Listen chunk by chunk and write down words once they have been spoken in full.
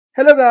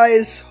Hello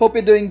guys, hope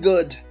you're doing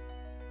good.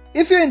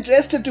 If you're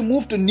interested to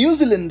move to New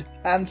Zealand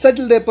and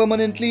settle there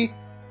permanently,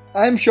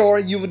 I'm sure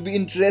you would be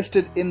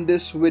interested in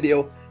this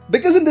video,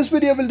 because in this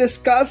video we'll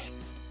discuss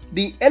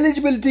the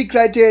eligibility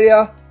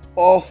criteria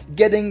of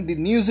getting the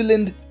New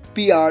Zealand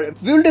PR.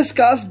 We'll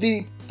discuss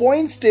the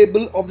points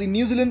table of the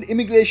New Zealand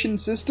immigration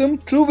system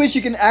through which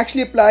you can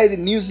actually apply the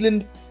New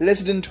Zealand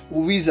resident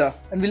visa,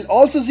 and we'll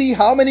also see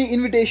how many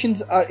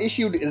invitations are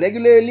issued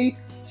regularly,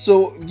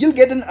 so you'll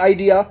get an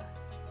idea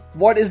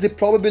what is the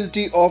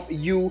probability of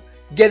you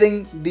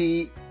getting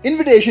the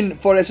invitation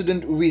for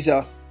resident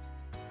visa.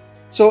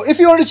 So if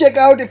you want to check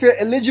out if you're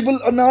eligible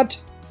or not,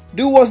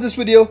 do watch this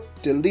video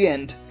till the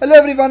end. Hello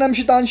everyone, I'm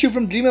Shitanshu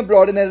from Dream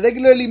Abroad, and I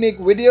regularly make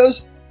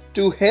videos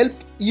to help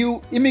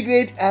you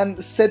immigrate and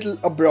settle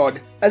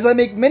abroad. As I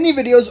make many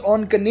videos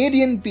on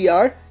Canadian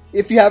PR,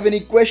 if you have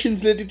any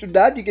questions related to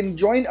that, you can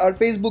join our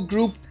Facebook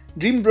group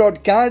Dream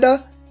Abroad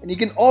Canada, and you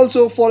can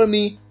also follow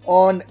me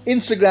on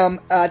Instagram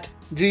at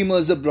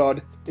Dreamers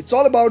Abroad. It's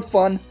all about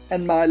fun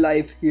and my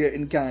life here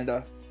in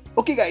Canada.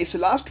 Okay guys, so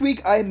last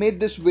week I made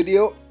this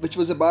video which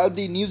was about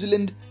the New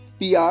Zealand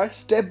PR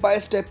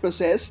step-by-step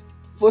process.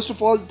 First of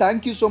all,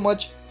 thank you so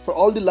much for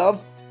all the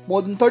love.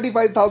 More than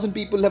 35,000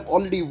 people have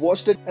already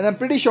watched it, and I'm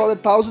pretty sure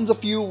that thousands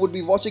of you would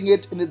be watching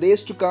it in the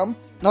days to come.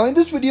 Now in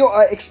this video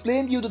I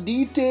explained you the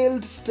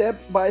detailed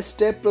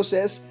step-by-step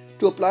process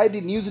to apply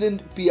the New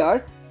Zealand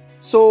PR.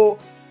 So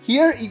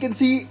here you can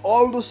see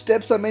all those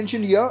steps I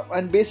mentioned here,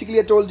 and basically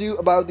I told you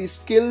about the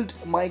skilled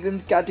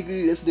migrant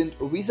category resident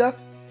visa,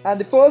 and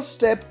the first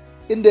step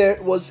in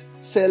there was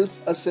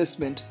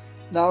self-assessment.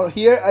 Now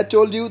here I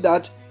told you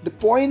that the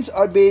points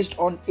are based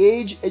on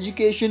age,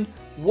 education,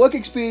 work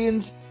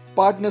experience,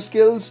 partner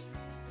skills,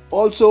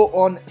 also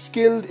on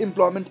skilled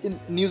employment in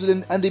New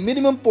Zealand, and the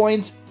minimum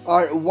points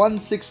are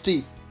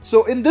 160.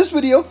 So in this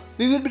video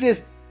we would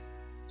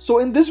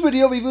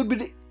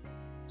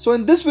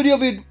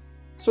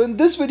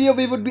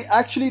be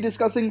actually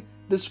discussing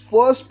this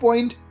first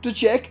point to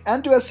check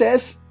and to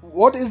assess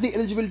what is the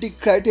eligibility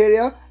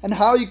criteria and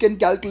how you can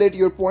calculate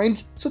your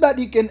points so that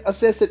you can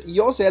assess it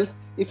yourself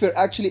if you're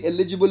actually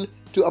eligible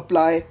to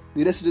apply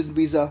the resident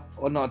visa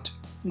or not.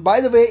 And by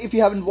the way, if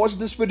you haven't watched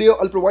this video,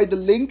 I'll provide the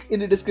link in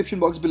the description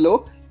box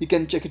below. You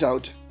can check it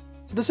out.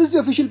 So this is the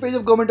official page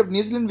of Government of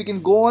New Zealand. We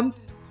can go on,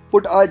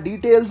 put our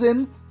details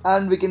in,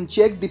 and we can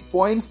check the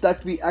points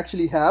that we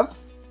actually have.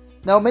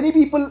 Now many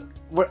people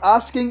were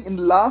asking in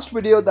the last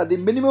video that the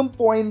minimum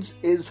points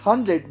is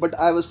 100, but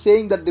I was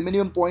saying that the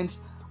minimum points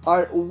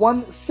are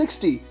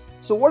 160.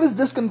 So what is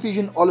this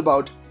confusion all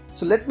about?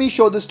 So let me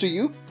show this to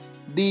you.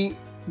 The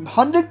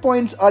 100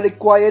 points are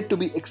required to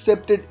be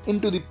accepted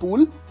into the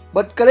pool,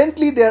 but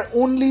currently they are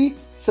only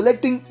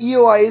selecting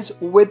EOIs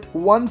with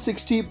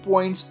 160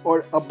 points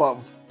or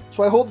above.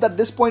 So I hope that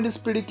this point is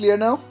pretty clear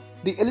now.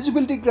 The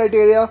eligibility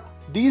criteria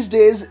these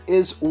days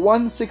is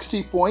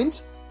 160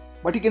 points.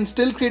 But you can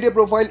still create a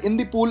profile in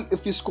the pool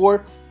if you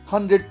score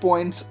 100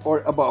 points or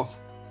above.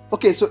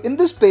 Okay, so in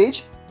this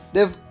page,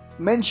 they've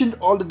mentioned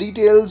all the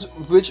details,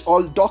 which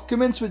all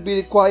documents would be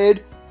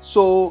required.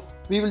 So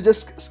we will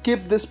just skip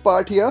this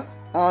part here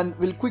and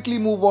we'll quickly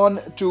move on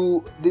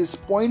to this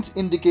points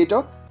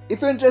indicator.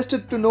 If you're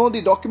interested to know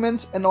the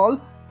documents and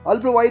all,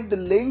 I'll provide the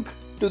link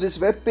to this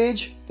web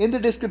page in the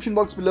description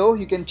box below.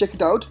 You can check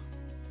it out.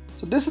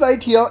 So this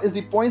right here is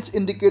the points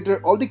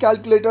indicator, or the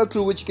calculator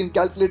through which you can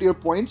calculate your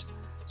points.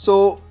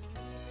 So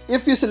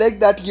if you select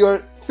that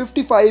you're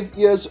 55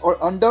 years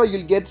or under,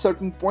 you'll get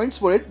certain points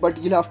for it, but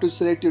you'll have to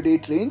select your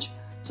date range.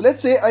 So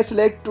let's say I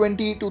select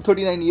 20 to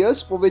 39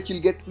 years, for which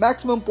you'll get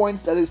maximum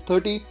points, that is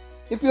 30.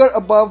 If you're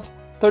above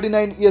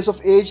 39 years of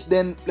age,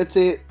 then let's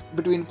say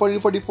between 40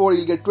 to 44,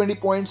 you'll get 20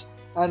 points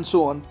and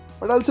so on.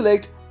 But I'll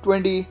select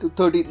 20 to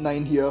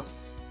 39 here.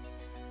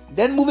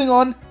 Then moving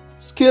on,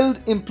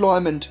 skilled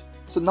employment.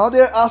 So now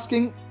they're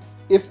asking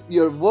if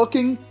you're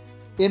working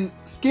in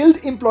skilled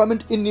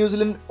employment in New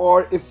Zealand,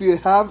 or if you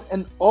have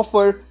an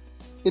offer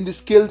in the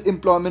skilled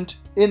employment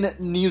in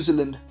New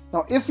Zealand.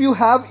 Now if you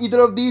have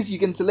either of these, you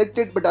can select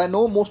it, but I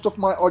know most of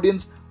my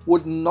audience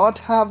would not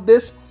have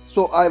this,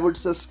 so I would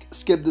just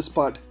skip this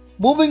part.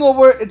 Moving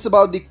over, it's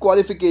about the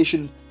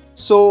qualification.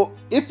 So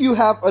if you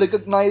have a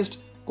recognized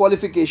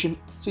qualification,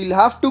 so you'll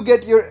have to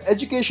get your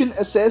education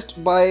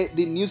assessed by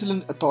the New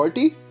Zealand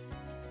authority,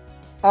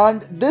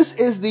 and this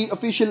is the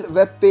official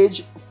web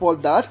page for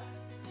that,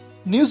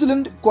 New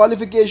Zealand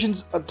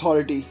Qualifications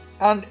Authority.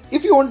 And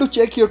if you want to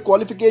check your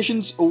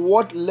qualifications,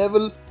 what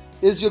level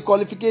is your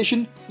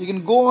qualification, you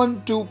can go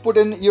on to put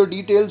in your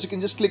details. You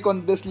can just click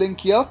on this link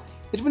here.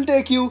 It will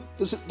take you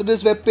to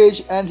this web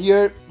page, and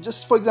here,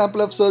 just for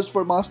example, I've searched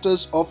for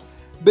Masters of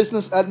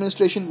Business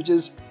Administration, which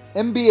is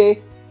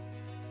MBA,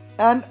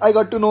 and I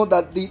got to know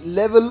that the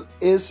level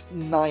is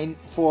 9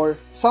 for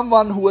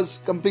someone who has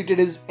completed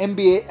his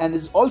MBA and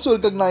is also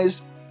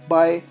recognized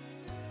by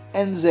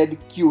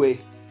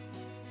NZQA.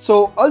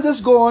 So I'll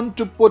just go on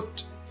to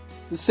put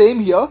the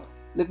same here.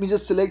 Let me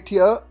just select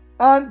here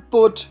and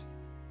put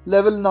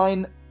level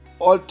 9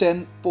 or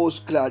 10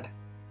 postgrad.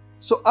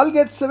 So I'll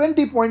get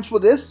 70 points for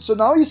this. So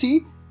now you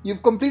see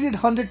you've completed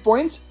 100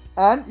 points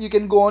and you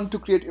can go on to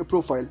create your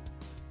profile.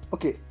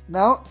 Okay,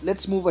 now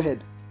let's move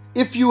ahead.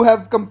 If you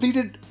have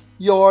completed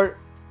your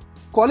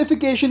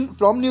qualification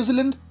from New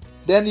Zealand,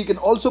 then you can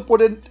also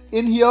put it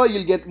in here.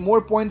 You'll get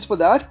more points for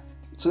that.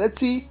 So let's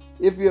see,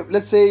 if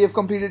let's say you've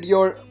completed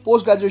your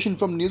post-graduation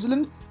from New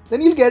Zealand,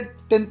 then you'll get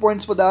 10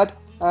 points for that,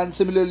 and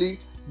similarly,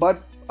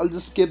 but I'll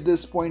just skip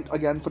this point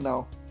again for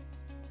now.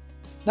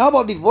 Now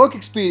about the work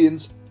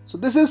experience. So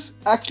this is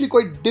actually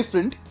quite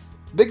different,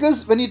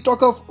 because when you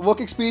talk of work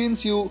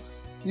experience, you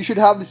should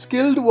have the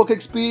skilled work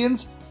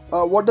experience.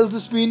 What does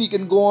this mean? You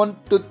can go on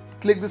to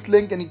click this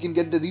link and you can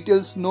get the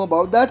details to know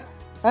about that.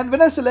 And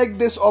when I select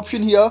this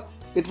option here,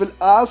 it will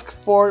ask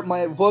for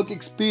my work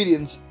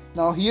experience.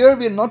 Now here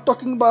we are not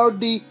talking about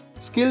the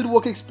skilled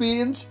work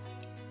experience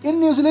in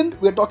New Zealand,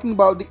 we are talking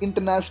about the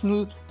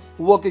international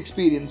work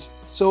experience.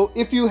 So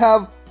if you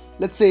have,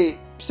 let's say,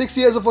 6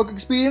 years of work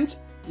experience,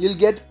 you'll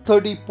get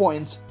 30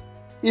 points.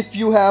 If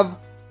you have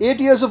 8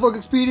 years of work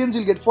experience,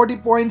 you'll get 40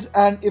 points,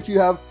 and if you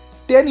have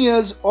 10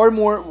 years or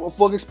more of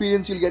work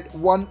experience, you'll get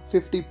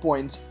 150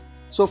 points.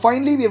 So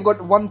finally we have got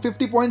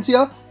 150 points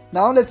here.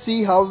 Now let's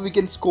see how we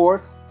can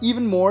score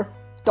even more.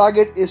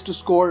 Target is to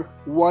score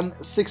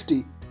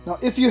 160. Now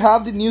if you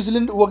have the New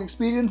Zealand work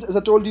experience, as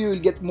I told you, you'll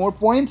get more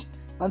points,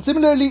 and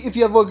similarly if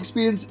you have work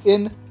experience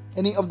in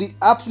any of the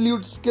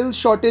absolute skill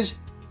shortage,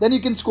 then you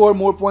can score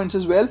more points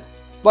as well.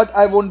 But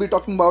I won't be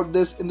talking about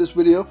this in this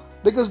video,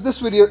 because this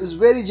video is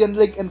very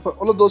generic and for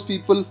all of those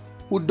people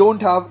who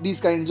don't have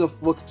these kinds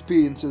of work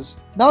experiences.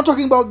 Now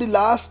talking about the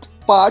last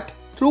part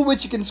through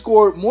which you can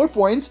score more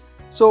points.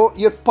 So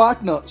your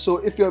partner. So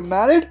if you're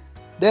married,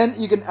 then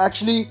you can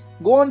actually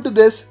go on to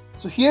this.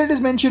 So here it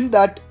is mentioned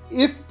that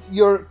if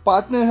your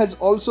partner has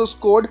also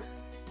scored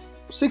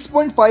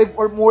 6.5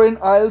 or more in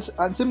IELTS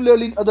and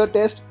similarly in other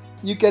tests,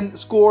 you can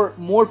score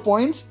more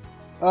points.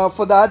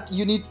 For that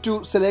you need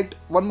to select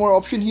one more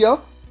option here.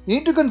 You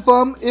need to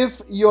confirm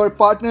if your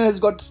partner has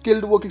got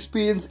skilled work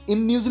experience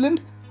in New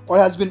Zealand or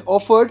has been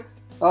offered.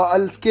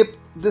 I'll skip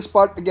this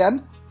part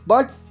again,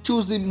 but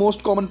choose the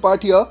most common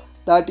part here,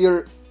 that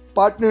your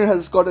partner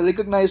has got a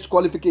recognized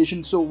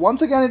qualification. So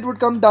once again it would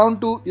come down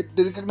to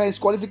the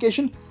recognized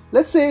qualification.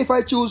 Let's say if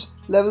I choose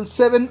level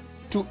 7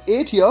 to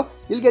 8 here,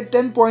 you'll get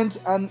 10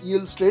 points and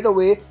you'll straight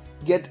away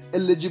get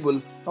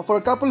eligible. Now for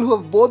a couple who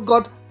have both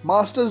got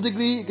master's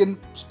degree, you can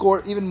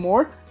score even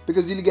more,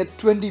 because you'll get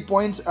 20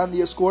 points and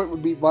your score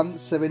would be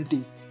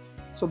 170.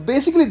 So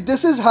basically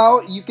this is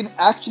how you can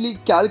actually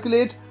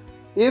calculate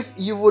if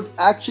you would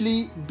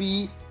actually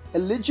be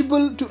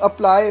eligible to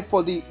apply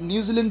for the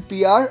New Zealand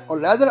PR, or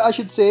rather I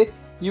should say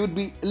you would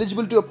be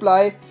eligible to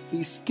apply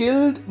the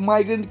skilled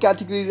migrant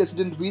category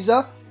resident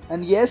visa.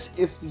 And yes,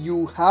 if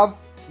you have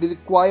the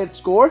required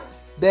score,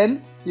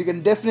 then you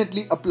can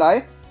definitely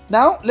apply.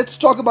 Now let's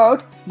talk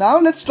about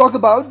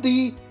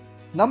the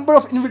number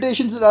of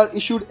invitations that are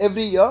issued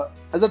every year.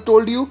 As I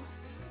told you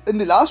in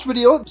the last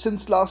video,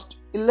 since last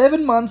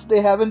 11 months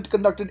they haven't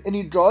conducted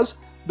any draws,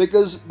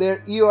 because their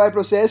EOI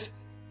process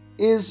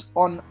is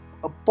on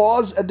a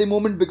pause at the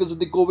moment because of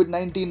the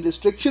COVID-19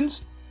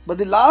 restrictions. But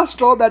the last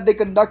draw that they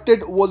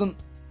conducted was on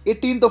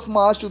 18th of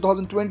March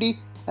 2020,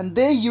 and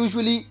they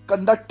usually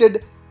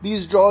conducted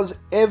these draws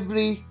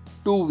every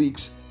 2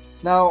 weeks.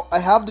 Now I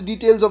have the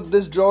details of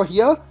this draw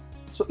here.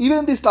 So even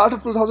at the start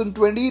of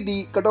 2020,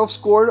 the cutoff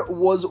score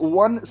was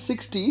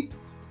 160,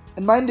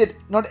 and mind it,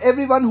 not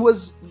everyone who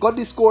has got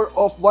the score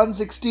of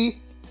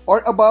 160 or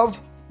above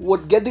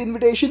would get the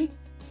invitation,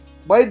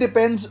 but it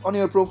depends on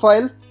your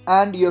profile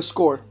and your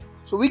score.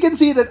 So we can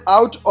see that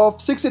out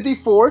of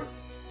 684,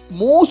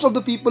 most of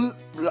the people,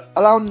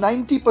 around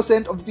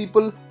 90% of the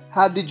people,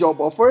 had the job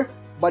offer.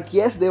 But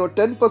yes, there were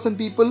 10%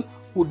 people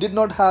who did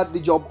not have the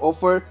job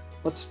offer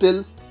but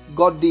still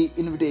got the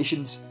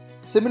invitations.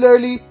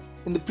 Similarly,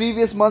 in the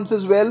previous months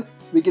as well,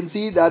 we can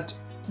see that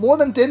more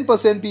than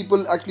 10%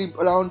 people, actually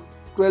around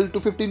 12 to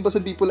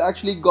 15% people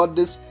actually got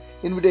this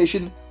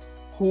invitation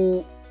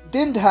who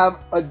didn't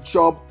have a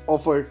job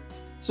offer.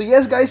 So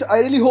yes guys, I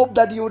really hope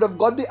that you would have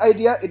got the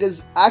idea. It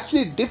is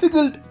actually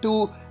difficult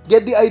to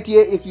get the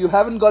ITA if you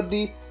haven't got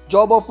the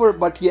job offer,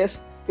 but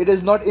yes, it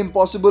is not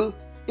impossible.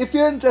 If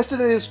you're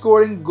interested in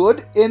scoring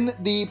good in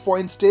the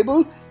points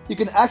table, you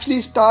can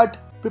actually start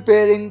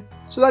preparing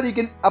so that you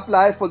can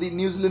apply for the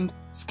New Zealand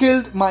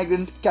skilled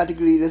migrant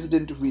category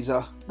resident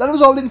visa. That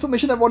was all the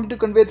information I wanted to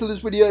convey through this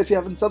video. If you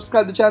haven't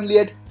subscribed to the channel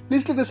yet,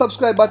 please click the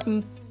subscribe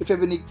button. If you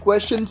have any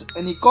questions,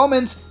 any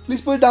comments,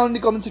 please put it down in the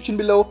comment section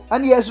below.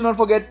 And yes, do not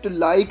forget to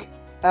like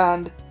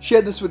and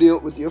share this video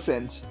with your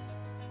friends.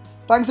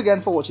 Thanks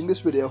again for watching this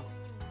video.